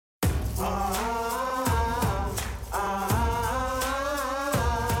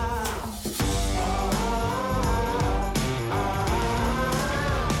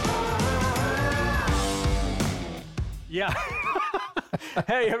Yeah.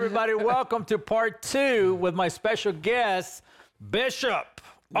 Hey, everybody, welcome to part 2 with my special guest, Bishop,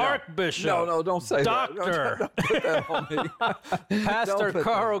 Archbishop. No, don't say Doctor. that. Don't put that on me. Pastor Don't put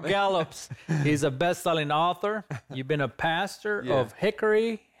Carl that on me. Gallups. He's a best-selling author. You've been a pastor of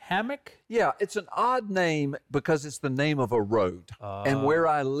Hickory Hammock? Yeah, it's an odd name because it's the name of a road. And where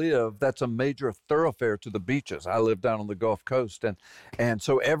I live, that's a major thoroughfare to the beaches. I live down on the Gulf Coast, and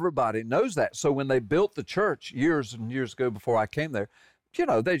so everybody knows that. So when they built the church years and years ago before I came there, you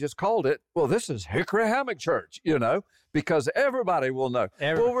know, they just called it, well, this is Hickory Hammock Church, you know, because everybody will know.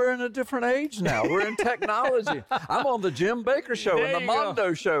 Well, we're in a different age now. We're in technology. I'm on the Jim Baker Show There and the you go.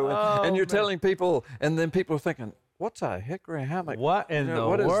 Mondo Show, and you're telling people, and then people are thinking, what's a hickory hammock? What in the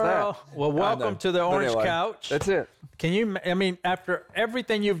what world? Is that? Well, welcome to the Orange Couch. That's it. Can you, I mean, after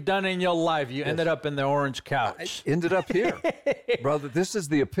everything you've done in your life, you ended up in the Orange Couch. I ended up here. Brother, this is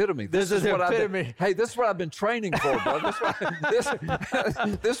the epitome. This is the epitome. Hey, this is what I've been training for, brother.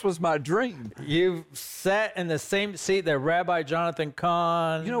 This was my dream. You've sat in the same seat that Rabbi Jonathan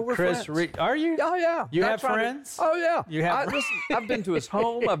Kahn, You know, we're Chris friends. Reed. Are you? Oh, yeah. You I'm have trying to- friends? Oh, yeah. You have listen, I've been to his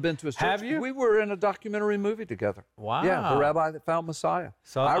home. I've been to his church. Have you? We were in a documentary movie together. Wow. Yeah, The Rabbi That Found Messiah.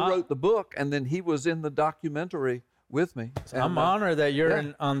 So I wrote the book, and then he was in the documentary with me. I'm honored that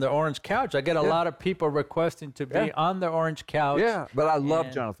you're on the Orange Couch. I get a lot of people requesting to be on the Orange Couch. Yeah, but I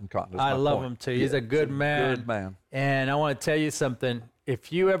love Jonathan Cotton. I love him too. He's a good man. Good man. And I want to tell you something.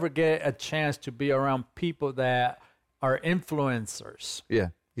 If you ever get a chance to be around people that are influencers, Yeah.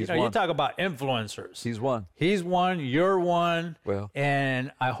 you know, you talk about influencers. He's one. He's one, you're one. Well.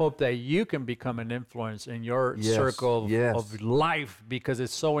 And I hope that you can become an influence in your Yes, circle yes. of life, because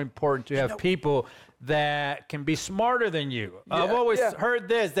it's so important to have people that can be smarter than you. I've always heard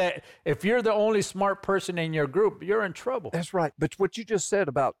this, that if you're the only smart person in your group, you're in trouble. That's right. But what you just said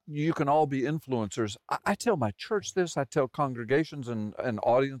about you can all be influencers, I tell my church this, I tell congregations and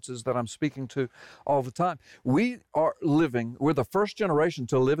audiences that I'm speaking to all the time. We're the first generation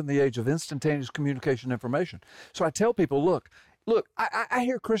to live in the age of instantaneous communication information. So I tell people, look, I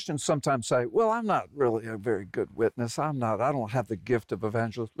hear Christians sometimes say, well, I'm not really a very good witness. I don't have the gift of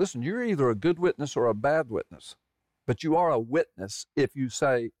evangelism. Listen, you're either a good witness or a bad witness, but you are a witness if you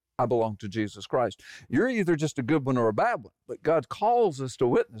say, I belong to Jesus Christ. You're either just a good one or a bad one, but God calls us to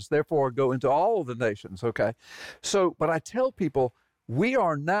witness, therefore go into all the nations, okay? So, but I tell people, we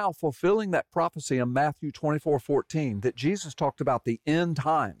are now fulfilling that prophecy in Matthew 24:14 that Jesus talked about the end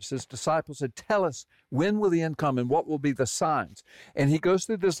times. His disciples said, tell us, when will the end come and what will be the signs? And he goes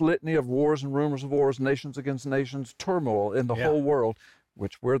through this litany of wars and rumors of wars, nations against nations, turmoil in the whole world,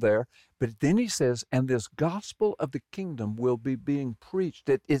 which we're there. But then he says, and this gospel of the kingdom will be being preached.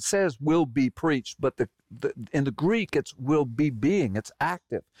 It says will be preached, but in the Greek, it's will be being. It's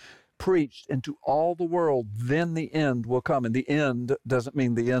active. Preached into all the world, then the end will come. And the end doesn't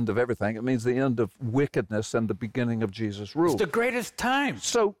mean the end of everything. It means the end of wickedness and the beginning of Jesus' rule. It's the greatest time.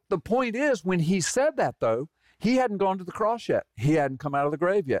 So the point is, when he said that, though, he hadn't gone to the cross yet. He hadn't come out of the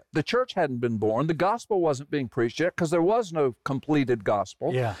grave yet. The church hadn't been born. The gospel wasn't being preached yet because there was no completed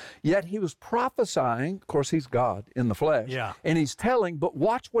gospel. Yeah. Yet he was prophesying. Of course, he's God in the flesh. Yeah. And he's telling, but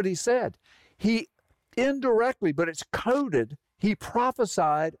watch what he said. He indirectly, but it's coded, he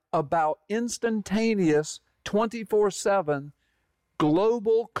prophesied about instantaneous 24/7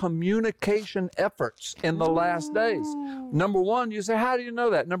 global communication efforts in the last days. Number one, you say, how do you know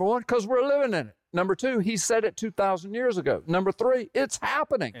that? Number one, because we're living in it. Number two, he said it 2,000 years ago. Number three, it's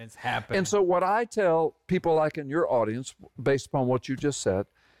happening. It's happening. And so what I tell people like in your audience, based upon what you just said,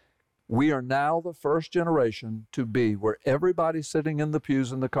 we are now the first generation to be where everybody sitting in the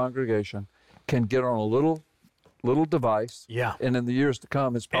pews in the congregation can get on a little device. Yeah. And in the years to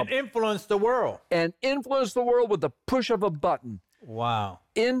come, it's probably... And influence the world. And influence the world with the push of a button. Wow.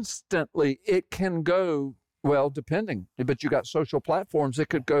 Instantly, it can go, well, depending. But you got social platforms. It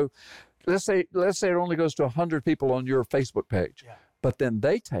could go, let's say it only goes to 100 people on your Facebook page. Yeah. But then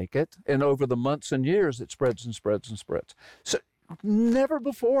they take it, and over the months and years, it spreads and spreads and spreads. So never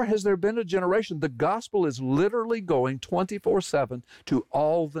before has there been a generation. The gospel is literally going 24/7 to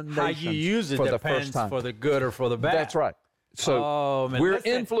all the nations. How you use it for depends the first time. for the good or for the bad. That's right. So we're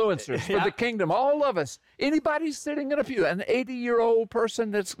influencers for the kingdom, all of us. Anybody sitting in a pew, an 80-year-old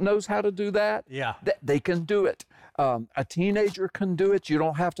person that knows how to do that, they can do it. A teenager can do it. You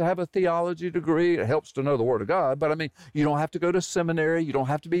don't have to have a theology degree. It helps to know the Word of God, but I mean, you don't have to go to seminary. You don't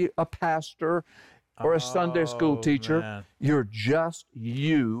have to be a pastor or a Sunday school teacher. Man. You're just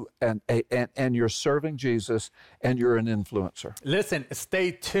you, and you're serving Jesus, and you're an influencer. Listen,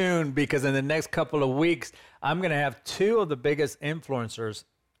 stay tuned, because in the next couple of weeks, I'm going to have two of the biggest influencers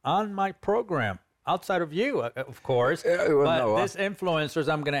on my program. outside of you, of course. This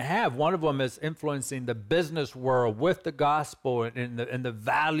influencers I'm going to have, one of them is influencing the business world with the gospel and the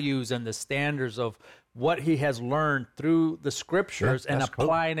values and the standards of what he has learned through the scriptures and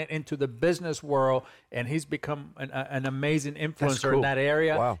applying it into the business world. And he's become an amazing influencer in that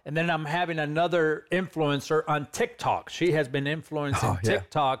area. Wow. And then I'm having another influencer on TikTok. She has been influencing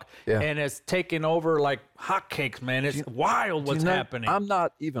TikTok and it's taken over like hotcakes, man. It's wild what's happening. I'm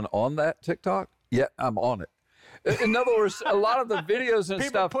not even on that TikTok, yet I'm on it. In other words, a lot of the videos and people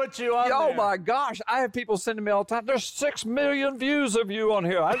stuff. Put you on Oh there. my gosh! I have people sending me all the time. There's 6 million views of you on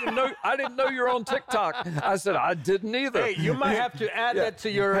here. I didn't know you're on TikTok. I said I didn't either. Hey, you might have to add that to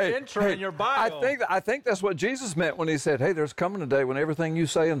your intro and your bio. I think that's what Jesus meant when he said, "Hey, there's coming a day when everything you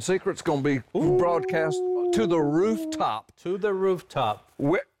say in secret's going to be broadcast to the rooftop." To the rooftop.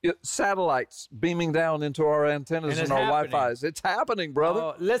 Satellites beaming down into our antennas and our Wi-Fi's. It's happening,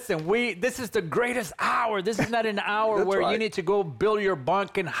 brother. Listen, this is the greatest hour. This is not an hour where you need to go build your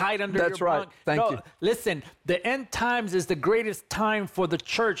bunk and hide under your bunk. That's right. Thank you. Listen, the end times is the greatest time for the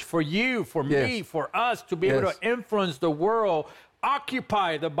church, for you, for me, for us to be able to influence the world.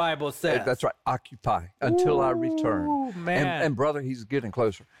 Occupy, the Bible says. That's right. Occupy until I return. Man. And brother, he's getting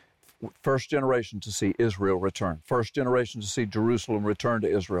closer. First generation to see Israel return. First generation to see Jerusalem return to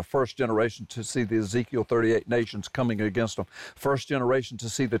Israel. First generation to see the Ezekiel 38 nations coming against them. First generation to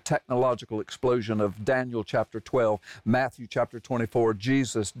see the technological explosion of Daniel chapter 12, Matthew chapter 24,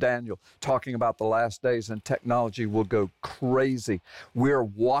 Jesus, Daniel, talking about the last days, and technology will go crazy. We're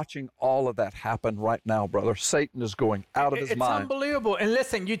watching all of that happen right now, brother. Satan is going out of his mind. It's unbelievable. And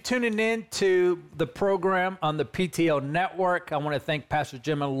listen, you tuning in to the program on the PTL Network. I want to thank Pastor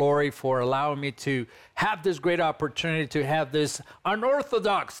Jim and Lori for allowing me to have this great opportunity to have this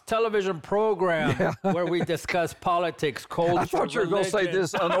unorthodox television program where we discuss politics, culture, I thought you were going to say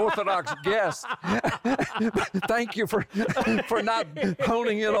this unorthodox guest. Thank you for not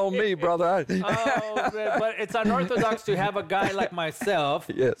honing in on me, brother. But it's unorthodox to have a guy like myself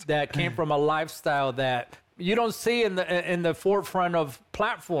that came from a lifestyle that you don't see in the forefront of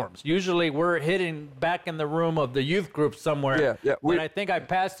platforms. Usually we're hitting back in the room of the youth group somewhere. When I think I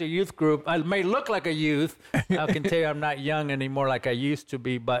passed a youth group, I may look like a youth. I can tell you I'm not young anymore like I used to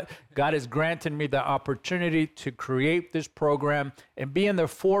be, but God has granted me the opportunity to create this program and be in the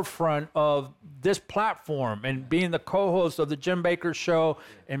forefront of this platform and being the co-host of the Jim Baker Show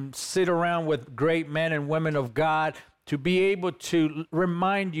and sit around with great men and women of God to be able to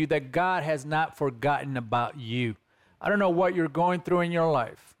remind you that God has not forgotten about you. I don't know what you're going through in your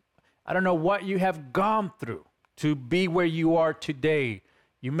life. I don't know what you have gone through to be where you are today.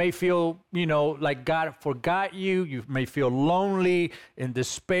 You may feel, like God forgot you. You may feel lonely, in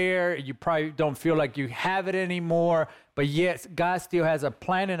despair. You probably don't feel like you have it anymore. But yes, God still has a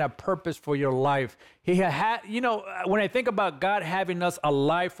plan and a purpose for your life. He had, when I think about God having us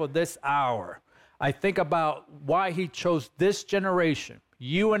alive for this hour, I think about why he chose this generation,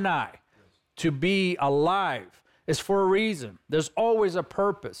 you and I, to be alive. It's for a reason. There's always a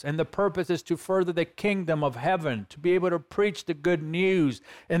purpose, and the purpose is to further the kingdom of heaven, to be able to preach the good news.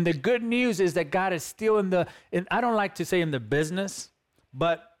 And the good news is that God is still I don't like to say in the business,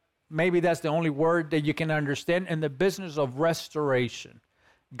 but maybe that's the only word that you can understand, in the business of restoration.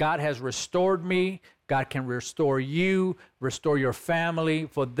 God has restored me. God can restore you, restore your family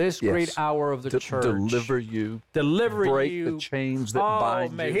for this great hour of the church. Deliver you. Break the chains that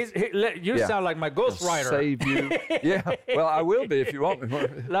bind you. You sound like my ghostwriter. Save you. Well, I will be if you want me.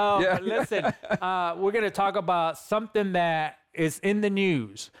 But listen, we're going to talk about something that is in the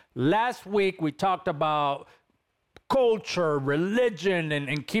news. Last week, we talked about culture, religion,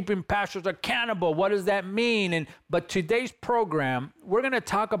 and keeping pastors accountable. What does that mean? But today's program, we're going to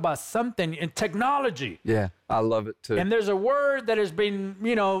talk about something in technology. Yeah, I love it too. And there's a word that has been,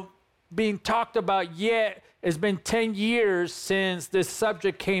 being talked about, yet it's been 10 years since this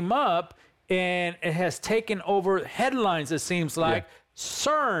subject came up, and it has taken over headlines, it seems like.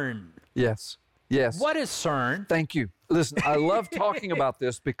 CERN. Yes. What is CERN? Thank you. Listen, I love talking about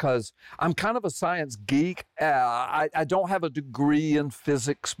this because I'm kind of a science geek. I don't have a degree in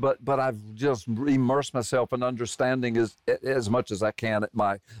physics, but I've just immersed myself in understanding as much as I can at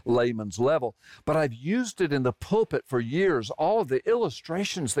my layman's level. But I've used it in the pulpit for years. All of the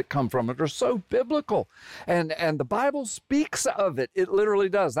illustrations that come from it are so biblical. And the Bible speaks of it. It literally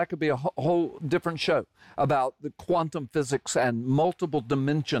does. That could be a whole different show about the quantum physics and multiple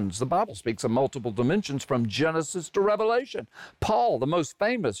dimensions. The Bible speaks of multiple dimensions from Genesis to Revelation. Paul, the most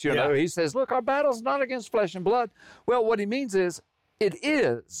famous, he says, look, our battle's not against flesh and blood. Well, what he means is, it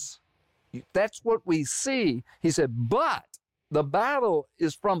is. That's what we see. He said, but The battle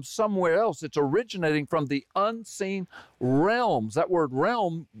is from somewhere else. It's originating from the unseen realms. That word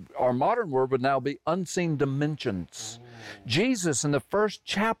realm, our modern word, would now be unseen dimensions. Jesus, in the first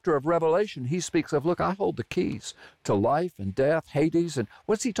chapter of Revelation, he speaks of, look, I hold the keys to life and death, Hades, and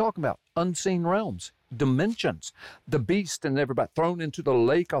what's he talking about? Unseen realms, dimensions. The beast and everybody thrown into the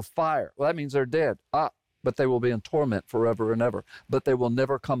lake of fire. Well, that means they're dead. But they will be in torment forever and ever. But they will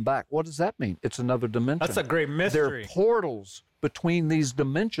never come back. What does that mean? It's another dimension. That's a great mystery. There are portals between these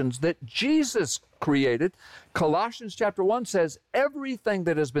dimensions that Jesus created. Colossians chapter 1 says, everything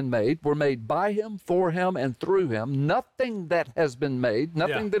that has been made were made by him, for him, and through him. Nothing that has been made,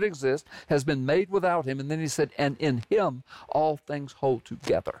 nothing that exists, has been made without him. And then he said, and in him all things hold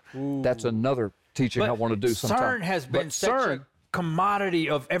together. Ooh. That's another teaching I want to do sometime. CERN has been such a commodity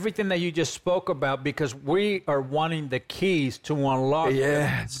of everything that you just spoke about, because we are wanting the keys to unlock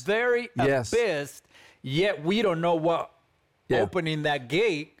the very abyss, yet we don't know what opening that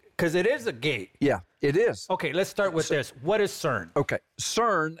gate, because it is a gate. Yeah, it is. Okay, let's start with this. What is CERN? Okay,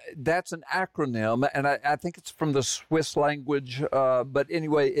 CERN, that's an acronym, and I think it's from the Swiss language, but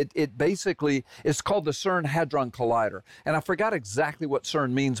anyway, it basically, it's called the CERN Hadron Collider. And I forgot exactly what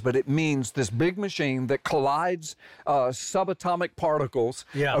CERN means, but it means this big machine that collides subatomic particles,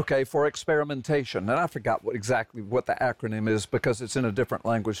 okay, for experimentation. And I forgot exactly what the acronym is because it's in a different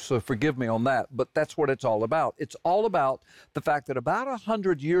language, so forgive me on that, but that's what it's all about. It's all about the fact that about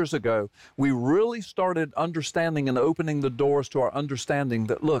 100 years ago, we really started understanding and opening the doors to our understanding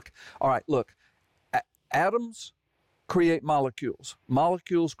that, look, atoms create molecules.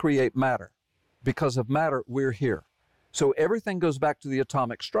 Molecules create matter. Because of matter, we're here. So everything goes back to the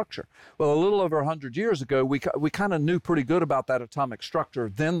atomic structure. Well, a little over 100 years ago, we kind of knew pretty good about that atomic structure.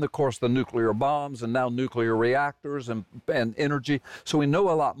 Then, of course, the nuclear bombs and now nuclear reactors and energy. So we know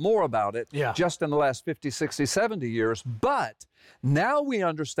a lot more about it just in the last 50, 60, 70 years. But now we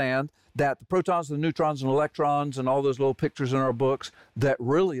understand that the protons, the neutrons, and electrons, and all those little pictures in our books, that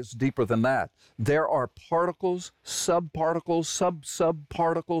really is deeper than that. There are particles, subparticles,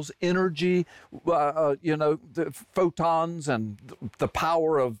 subparticles, energy, the photons, and the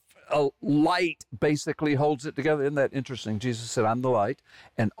power of light basically holds it together. Isn't that interesting? Jesus said, I'm the light,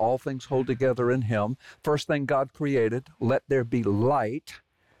 and all things hold together in him. First thing God created, let there be light,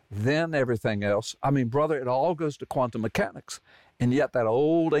 then everything else. I mean, brother, it all goes to quantum mechanics. And yet that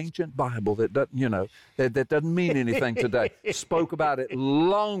old ancient Bible that doesn't, that doesn't mean anything today spoke about it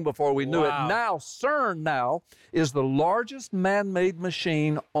long before we knew it. Now, CERN is the largest man-made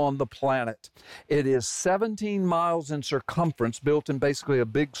machine on the planet. It is 17 miles in circumference, built in basically a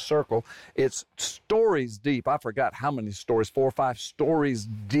big circle. It's stories deep. I forgot how many stories, 4 or 5 stories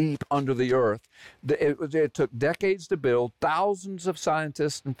deep under the earth. It took decades to build, thousands of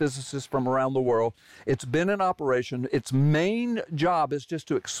scientists and physicists from around the world. It's been in operation. Its main job is just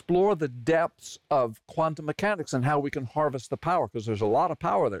to explore the depths of quantum mechanics and how we can harvest the power, because there's a lot of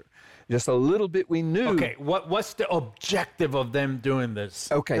power there. Just a little bit we knew. Okay, what's the objective of them doing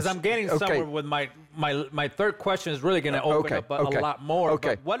this? Okay, because I'm getting somewhere with my third question is really going to open up a lot more.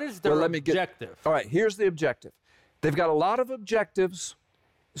 Okay, but what is their objective? All right, here's the objective. They've got a lot of objectives.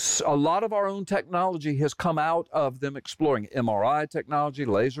 A lot of our own technology has come out of them exploring. MRI technology,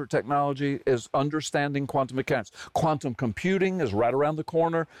 laser technology is understanding quantum mechanics. Quantum computing is right around the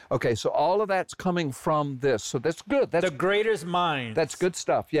corner. Okay, so all of that's coming from this. So that's good. That's the greatest minds. That's good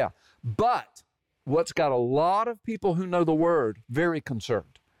stuff, yeah. But what's got a lot of people who know the word very concerned.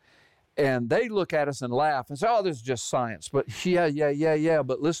 And they look at us and laugh and say, oh, this is just science. But yeah.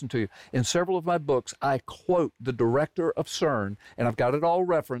 But listen to you. In several of my books, I quote the director of CERN, and I've got it all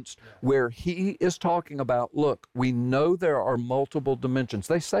referenced, where he is talking about, look, we know there are multiple dimensions.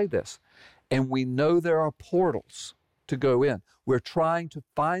 They say this. And we know there are portals to go in. We're trying to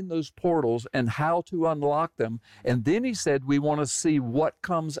find those portals and how to unlock them. And then he said, we want to see what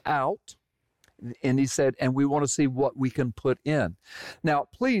comes out. And he said, and we want to see what we can put in. Now,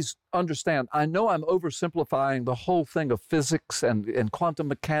 please understand, I know I'm oversimplifying the whole thing of physics and quantum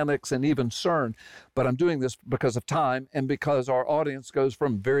mechanics and even CERN, but I'm doing this because of time and because our audience goes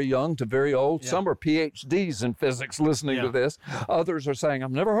from very young to very old. Yeah. Some are PhDs in physics listening to this. Others are saying,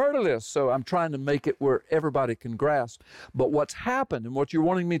 I've never heard of this. So I'm trying to make it where everybody can grasp. But what's happened and what you're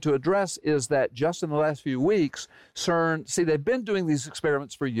wanting me to address is that just in the last few weeks, CERN, see, they've been doing these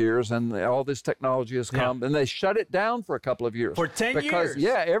experiments for years and all this technology has come and they shut it down for a couple of years. For 10 years.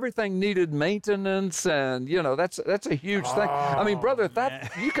 Yeah, everything needed maintenance, and that's a huge thing. I mean, brother,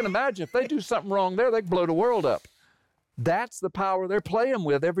 you can imagine if they do something wrong there, they blow the world up. That's the power they're playing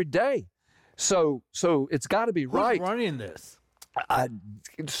with every day. So it's got to be right. Who's running this?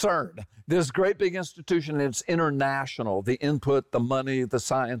 CERN, this great big institution, and it's international, the input, the money, the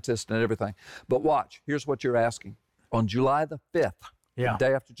scientists, and everything. But watch, here's what you're asking. On July the 5th, the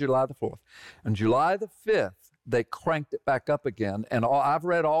day after July the 4th, on July the 5th, they cranked it back up again. And I've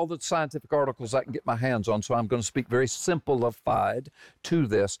read all the scientific articles I can get my hands on, so I'm going to speak very simplified to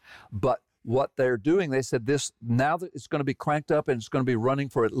this. But what they're doing, they said this, now that it's going to be cranked up and it's going to be running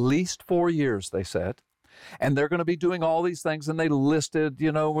for at least 4 years, they said. And they're going to be doing all these things, and they listed,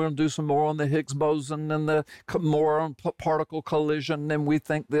 we're going to do some more on the Higgs-Boson and more on particle collision, and we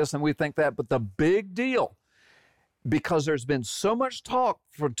think this and we think that. But the big deal, because there's been so much talk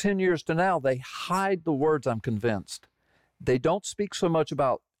for 10 years to now, they hide the words, I'm convinced. They don't speak so much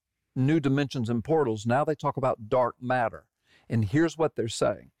about new dimensions and portals. Now they talk about dark matter. And here's what they're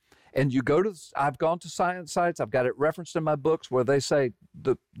saying. And you go to, I've gone to science sites, I've got it referenced in my books where they say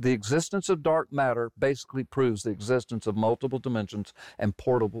the existence of dark matter basically proves the existence of multiple dimensions and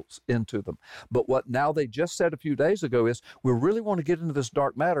portals into them. But what now they just said a few days ago is, we really want to get into this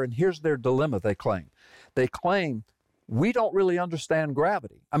dark matter, and here's their dilemma, they claim. They claim, we don't really understand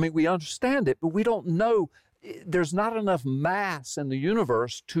gravity. I mean, we understand it, but we don't know, there's not enough mass in the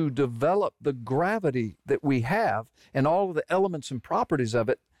universe to develop the gravity that we have and all of the elements and properties of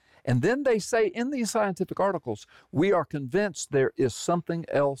it. And then they say in these scientific articles, we are convinced there is something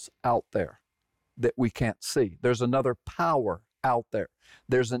else out there that we can't see. There's another power out there.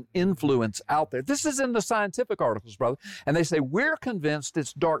 There's an influence out there. This is in the scientific articles, brother. And they say, we're convinced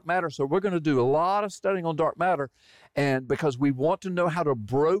it's dark matter, so we're going to do a lot of studying on dark matter, and because we want to know how to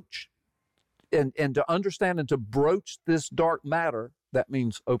broach and to understand and to broach this dark matter, that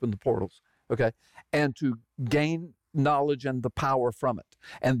means open the portals, okay, and to gain knowledge and the power from it.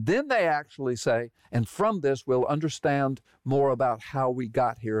 And then they actually say, and from this we'll understand more about how we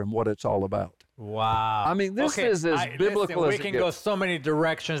got here and what it's all about. Wow. I mean, this is as biblical as it gets. We can go so many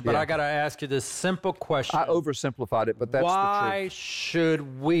directions, but I got to ask you this simple question. I oversimplified it, but that's the truth. Why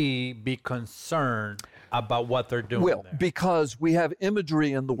should we be concerned about what they're doing there? Because we have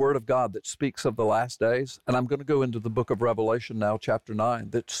imagery in the Word of God that speaks of the last days, and I'm going to go into the book of Revelation now, chapter 9,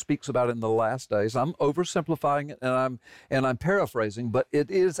 that speaks about in the last days. I'm oversimplifying it, and I'm paraphrasing, but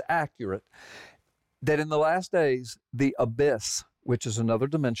it is accurate, that in the last days, the abyss, which is another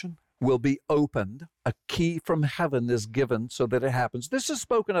dimension, will be opened. A key from heaven is given so that it happens. This is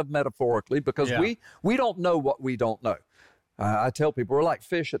spoken of metaphorically because we don't know what we don't know. I tell people we're like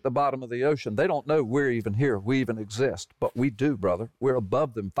fish at the bottom of the ocean. They don't know we're even here, we even exist, but we do, brother. We're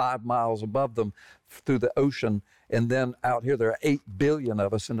above them, 5 miles above them through the ocean, and then out here there are 8 billion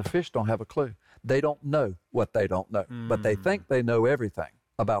of us, and the fish don't have a clue. They don't know what they don't know, but they think they know everything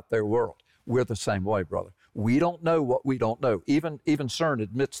about their world. We're the same way, brother. We don't know what we don't know. Even CERN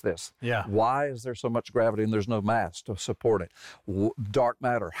admits this. Yeah. Why is there so much gravity and there's no mass to support it? Dark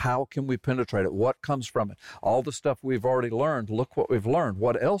matter, how can we penetrate it? What comes from it? All the stuff we've already learned, look what we've learned.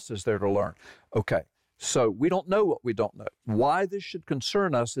 What else is there to learn? Okay, so we don't know what we don't know. Why this should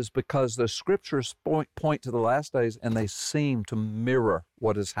concern us is because the scriptures point to the last days, and they seem to mirror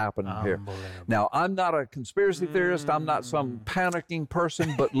what is happening here. Now, I'm not a conspiracy theorist. I'm not some panicking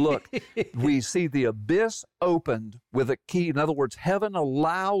person, but look, we see the abyss opened with a key. In other words, heaven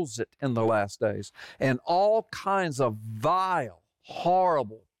allows it in the last days, and all kinds of vile,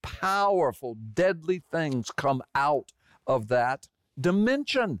 horrible, powerful, deadly things come out of that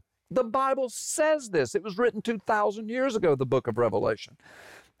dimension. The Bible says this. It was written 2,000 years ago, the book of Revelation.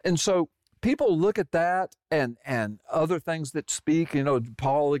 And so people look at that and other things that speak,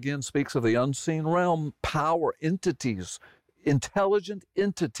 Paul again speaks of the unseen realm, power, entities, intelligent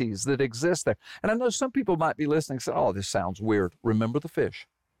entities that exist there. And I know some people might be listening and say, oh, this sounds weird. Remember the fish.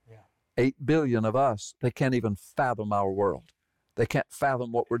 8 billion of us, they can't even fathom our world. They can't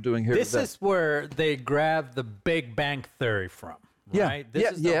fathom what we're doing here today. This is where they grab the Big Bang Theory from. Right?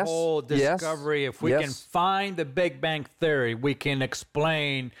 This is the whole discovery. If we can find the Big Bang Theory, we can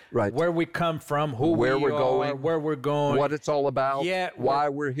explain where we come from, where we're going, what it's all about, why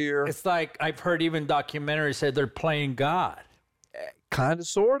we're here. It's like I've heard even documentaries say they're playing God. Kind of,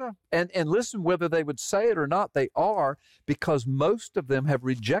 sort of. And listen, whether they would say it or not, they are, because most of them have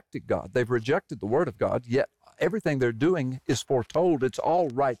rejected God. They've rejected the Word of God, yet everything they're doing is foretold. It's all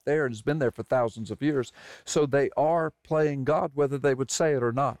right there, and it's been there for thousands of years. So they are playing God, whether they would say it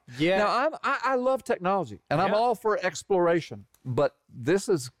or not. Yeah. Now, I love technology, and I'm all for exploration, but this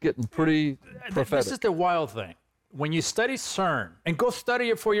is getting pretty prophetic. This is the wild thing. When you study CERN, and go study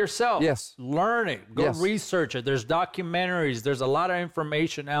it for yourself. Yes. Learn it. Go research it. There's documentaries. There's a lot of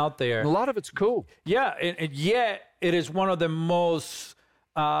information out there. And a lot of it's cool. Yeah, and yet it is one of the most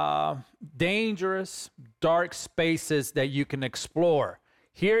dangerous, dark spaces that you can explore.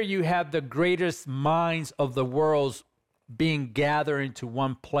 Here you have the greatest minds of the world being gathered into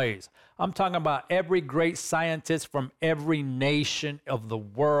one place. I'm talking about every great scientist from every nation of the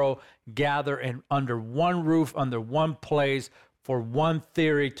world gathered under one roof, under one place, for one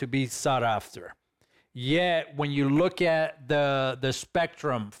theory to be sought after. Yet, when you look at the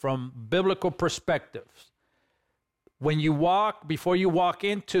spectrum from biblical perspectives, before you walk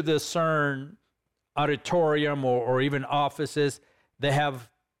into the CERN auditorium or even offices, they have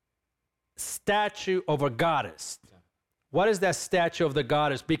statue of a goddess. What is that statue of the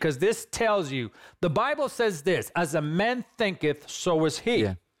goddess? Because this tells you, the Bible says this, as a man thinketh, so is he.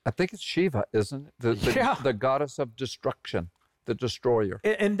 Yeah. I think it's Shiva, isn't it? The goddess of destruction, the destroyer.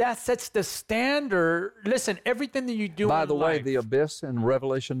 And that sets the standard. Listen, everything that you do By the way, life, the abyss in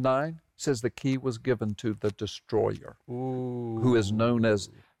Revelation 9 says the key was given to the destroyer, who is known as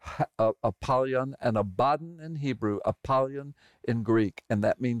Apollyon and Abaddon in Hebrew, Apollyon in Greek, and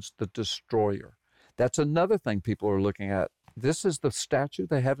that means the destroyer. That's another thing people are looking at. This is the statue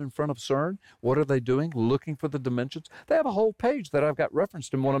they have in front of CERN. What are they doing? Looking for the dimensions. They have a whole page that I've got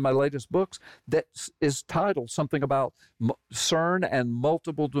referenced in one of my latest books that is titled something about CERN and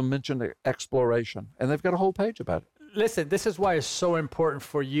multiple dimension exploration. And they've got a whole page about it. Listen, this is why it's so important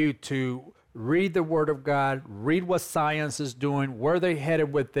for you to read the Word of God, read what science is doing, where they're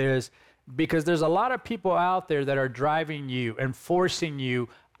headed with this, because there's a lot of people out there that are driving you and forcing you.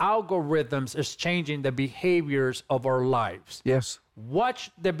 Algorithms is changing the behaviors of our lives. Yes.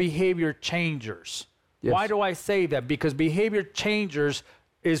 Watch the behavior changers. Yes. Why do I say that? Because behavior changers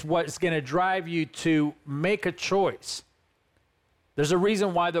is what's going to drive you to make a choice. There's a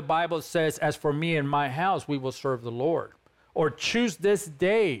reason why the Bible says, as for me and my house, we will serve the Lord. Or choose this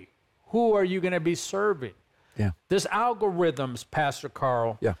day, who are you going to be serving? Yeah. There's algorithms, Pastor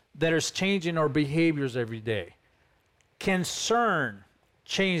Carl, that is changing our behaviors every day. Can CERN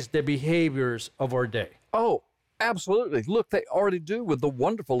change the behaviors of our day? Oh, absolutely. Look, they already do with the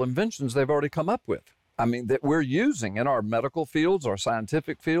wonderful inventions they've already come up with. I mean, that we're using in our medical fields, our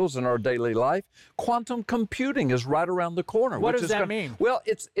scientific fields, in our daily life. Quantum computing is right around the corner. What does that mean? Well,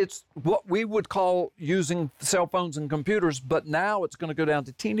 it's what we would call using cell phones and computers, but now it's going to go down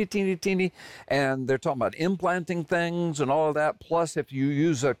to teeny, and they're talking about implanting things and all of that. Plus, if you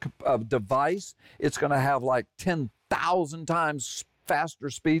use a device, it's going to have like 10,000 times faster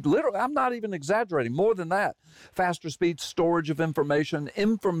speed, literally, I'm not even exaggerating, more than that. Faster speed, storage of information.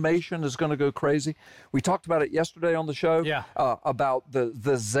 Information is going to go crazy. We talked about it yesterday on the show about the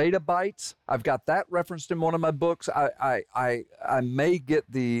zettabytes. I've got that referenced in one of my books. I may get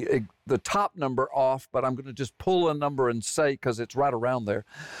the top number off, but I'm going to just pull a number and say, because it's right around there.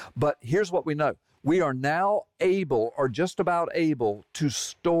 But here's what we know. We are now able, or just about able, to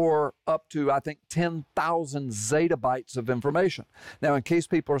store up to, I think, 10,000 zettabytes of information. Now, in case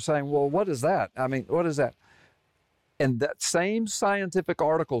people are saying, well, what is that? I mean, what is that? And that same scientific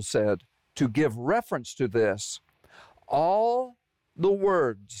article said, to give reference to this, all the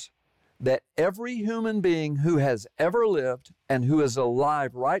words that every human being who has ever lived and who is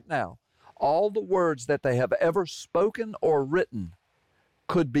alive right now, all the words that they have ever spoken or written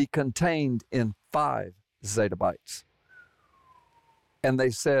could be contained in 5 zettabytes. And they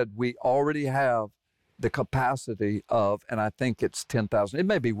said, we already have the capacity of, and I think it's 10,000. It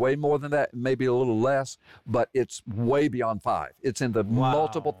may be way more than that, it may be a little less, but it's way beyond 5. It's in the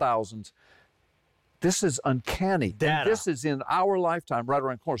multiple thousands. This is uncanny. Data. This is in our lifetime, right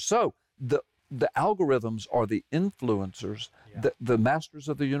around the corner. So the algorithms are the influencers, the masters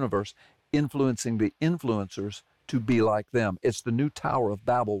of the universe, influencing the influencers to be like them. It's the new Tower of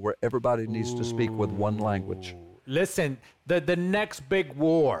Babel where everybody needs to speak with one language. Listen, the next big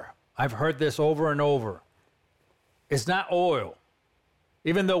war, I've heard this over and over, it's not oil.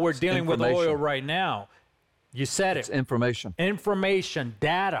 Even though we're dealing with oil right now, you said it's information. Information,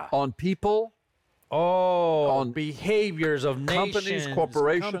 data. On people. On behaviors of companies, nations,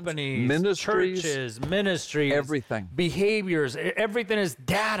 corporations, ministries, churches, ministries, everything. Behaviors, everything is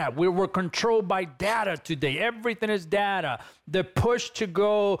data. We're controlled by data today. Everything is data. The push to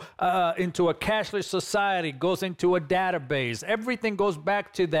go into a cashless society goes into a database. Everything goes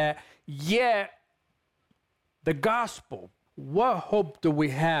back to that. Yet, the gospel, what hope do we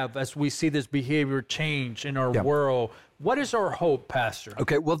have as we see this behavior change in our world? What is our hope, Pastor?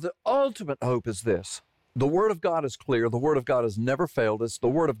 Okay, well, the ultimate hope is this. The Word of God is clear. The Word of God has never failed us. The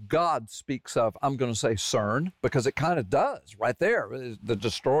Word of God speaks of, I'm going to say CERN, because it kind of does right there. The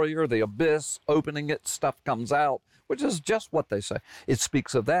destroyer, the abyss, opening it, stuff comes out, which is just what they say. It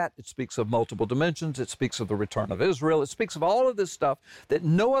speaks of that. It speaks of multiple dimensions. It speaks of the return of Israel. It speaks of all of this stuff that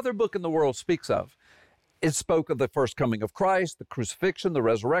no other book in the world speaks of. It spoke of the first coming of Christ, the crucifixion, the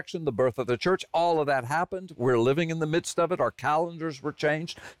resurrection, the birth of the church. All of that happened. We're living in the midst of it. Our calendars were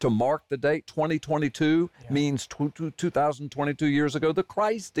changed to mark the date. 2022 means 2022 years ago, the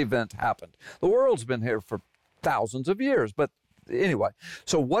Christ event happened. The world's been here for thousands of years. But anyway,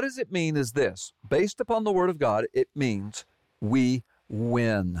 so what does it mean is this. Based upon the Word of God, it means we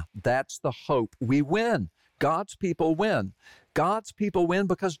win. That's the hope. We win. God's people win. God's people win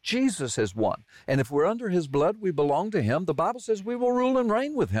because Jesus has won. And if we're under his blood, we belong to him. The Bible says we will rule and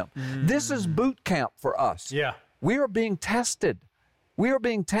reign with him. This is boot camp for us. Yeah. We are being tested. We are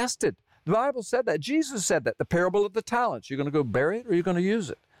being tested. The Bible said that. Jesus said that. The parable of the talents. You're going to go bury it or you're going to use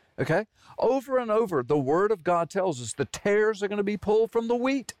it. Okay? Over and over, the Word of God tells us the tares are going to be pulled from the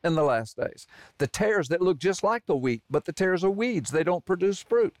wheat in the last days. The tares that look just like the wheat, but the tares are weeds. They don't produce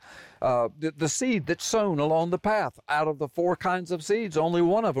fruit. The seed that's sown along the path, out of the 4 kinds of seeds, only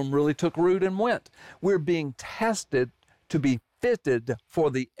one of them really took root and went. We're being tested to be fitted for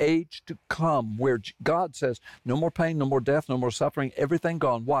the age to come, where God says, no more pain, no more death, no more suffering, everything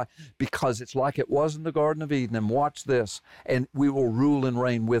gone. Why? Because it's like it was in the Garden of Eden. And watch this, and we will rule and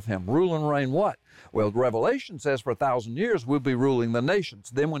reign with him. Rule and reign what? Well, Revelation says for 1,000 years we'll be ruling the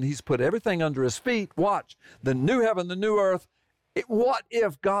nations. Then when he's put everything under his feet, watch, the new heaven, the new earth. What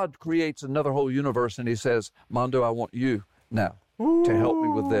if God creates another whole universe and he says, Mondo, I want you now to help me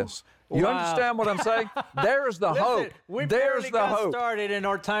with this. You understand what I'm saying? There's the hope. We There's barely the got hope. started and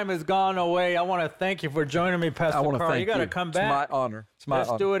our time has gone away. I want to thank you for joining me, Pastor I want to Carl. thank You got to come back. It's my honor. It's my honor.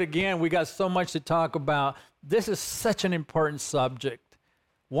 Let's do it again. We got so much to talk about. This is such an important subject.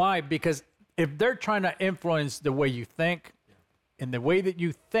 Why? Because if they're trying to influence the way you think, and the way that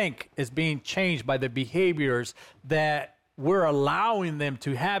you think is being changed by the behaviors that we're allowing them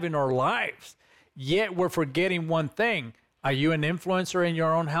to have in our lives, yet we're forgetting one thing. Are you an influencer in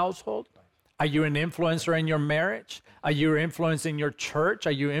your own household? Are you an influencer in your marriage? Are you influencing your church?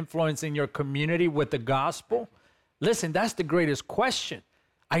 Are you influencing your community with the gospel? Listen, that's the greatest question.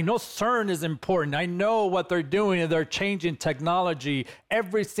 I know CERN is important. I know what they're doing, and they're changing technology.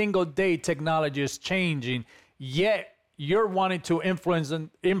 Every single day, technology is changing. Yet, you're wanting to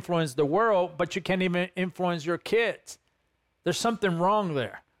influence the world, but you can't even influence your kids. There's something wrong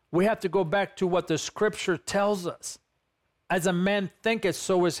there. We have to go back to what the scripture tells us. As a man thinketh,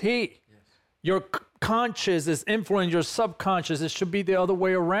 so is he. Your conscious is influencing your subconscious. It should be the other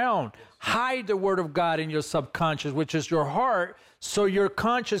way around. Hide the word of God in your subconscious, which is your heart, so your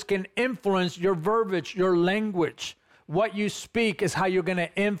conscious can influence your verbiage, your language. What you speak is how you're going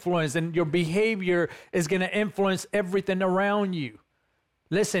to influence, and your behavior is going to influence everything around you.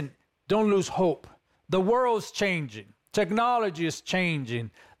 Listen, don't lose hope. The world's changing. Technology is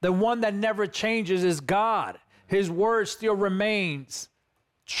changing. The one that never changes is God. His word still remains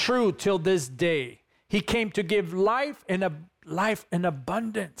true till this day. He came to give life and a life in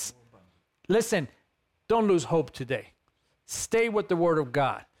abundance. Listen, don't lose hope today. Stay with the word of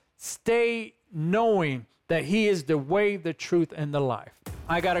God. Stay knowing that he is the way, the truth, and the life.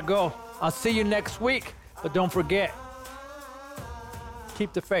 I gotta go. I'll see you next week, but don't forget,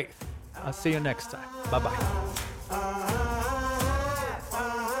 keep the faith. I'll see you next time. Bye-bye.